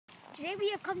Today we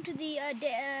have come to the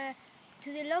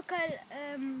local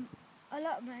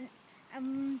allotment.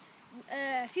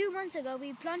 A few months ago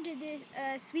we planted this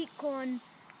sweet corn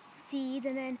seed,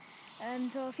 and then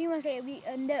so a few months later,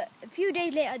 a few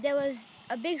days later, there was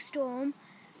a big storm,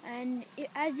 and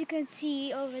as you can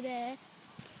see over there,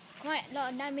 quite a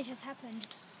lot of damage has happened.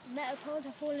 Metal poles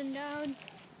have fallen down.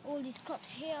 All these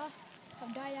crops here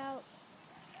have died out.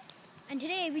 And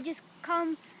today we just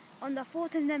come on the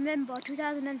 4th of November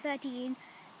 2013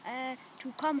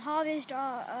 to come harvest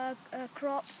our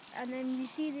crops, and then we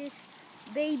see this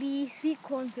baby sweet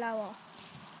corn flower.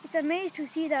 It's amazing to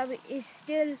see that it's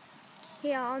still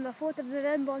here on the 4th of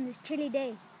November on this chilly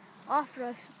day after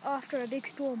a big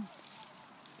storm.